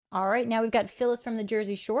All right, now we've got Phyllis from the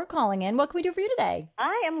Jersey Shore calling in. What can we do for you today?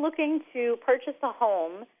 I am looking to purchase a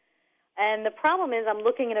home, and the problem is I'm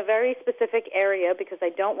looking in a very specific area because I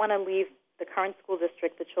don't want to leave the current school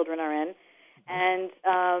district the children are in. And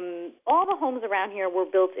all the homes around here were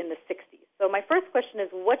built in the 60s. So my first question is,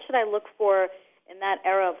 what should I look for in that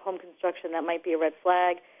era of home construction that might be a red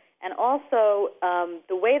flag? And also,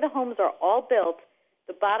 the way the homes are all built,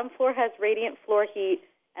 the bottom floor has radiant floor heat,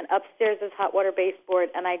 and upstairs is hot water baseboard,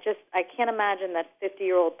 and I can't imagine that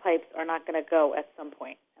 50-year-old pipes are not going to go at some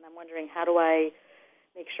point. And I'm wondering, how do I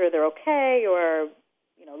make sure they're okay, or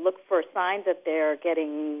look for signs that they're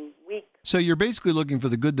getting weak? So you're basically looking for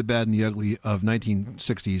the good, the bad, and the ugly of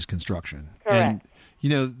 1960s construction. Correct.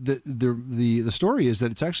 And the story is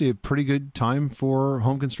that it's actually a pretty good time for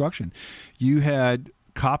home construction. You had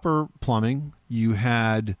copper plumbing, you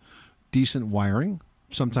had decent wiring.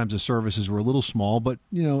 Sometimes the services were a little small, but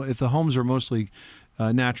if the homes are mostly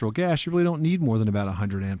natural gas, you really don't need more than about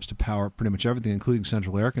 100 amps to power pretty much everything, including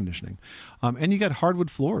central air conditioning. And you got hardwood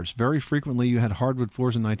floors. Very frequently, you had hardwood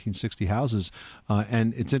floors in 1960 houses,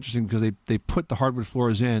 and it's interesting because they put the hardwood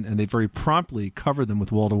floors in, and they very promptly covered them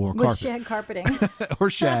with wall-to-wall carpet. With shag carpeting. Or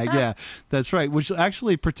shag, yeah, that's right, which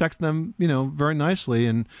actually protects them, very nicely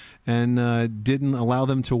and didn't allow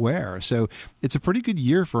them to wear. So it's a pretty good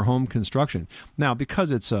year for home construction. Now, because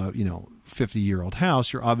it's a 50-year-old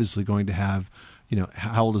house, you're obviously going to have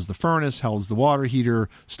how old is the furnace, how old is the water heater,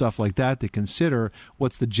 stuff like that to consider.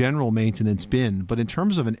 What's the general maintenance been? But in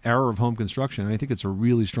terms of an era of home construction, I think it's a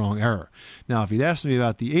really strong era. Now, if you'd asked me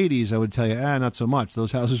about the 80s, I would tell you, not so much.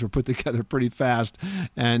 Those houses were put together pretty fast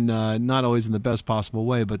and not always in the best possible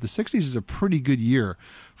way. But the 60s is a pretty good year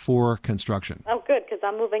for construction. Oh, good, because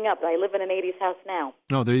I'm moving up. I live in an 80s house now.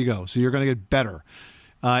 Oh, there you go. So you're going to get better.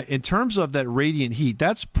 In terms of that radiant heat,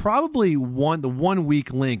 that's probably the 1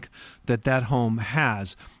 weak link that home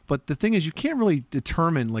has. But the thing is, you can't really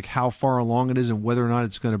determine how far along it is and whether or not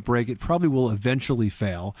it's going to break. It probably will eventually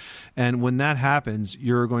fail. And when that happens,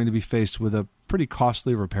 you're going to be faced with a pretty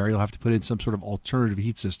costly repair. You'll have to put in some sort of alternative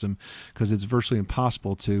heat system because it's virtually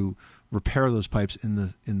impossible to repair those pipes in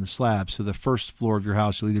the slab. So the first floor of your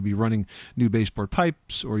house, you'll either be running new baseboard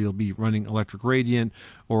pipes, or you'll be running electric radiant,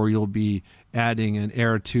 or you'll be adding an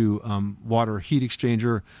air to water heat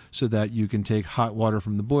exchanger so that you can take hot water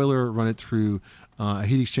from the boiler, run it through a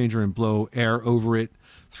heat exchanger, and blow air over it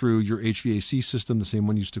through your HVAC system, the same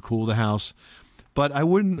one used to cool the house. But I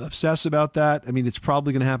wouldn't obsess about that. I mean, it's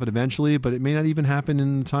probably going to happen eventually, but it may not even happen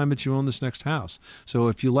in the time that you own this next house. So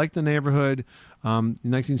if you like the neighborhood, the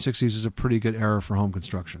 1960s is a pretty good era for home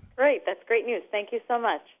construction. Great. That's great news. Thank you so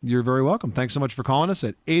much. You're very welcome. Thanks so much for calling us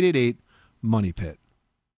at 888-MONEY-PIT.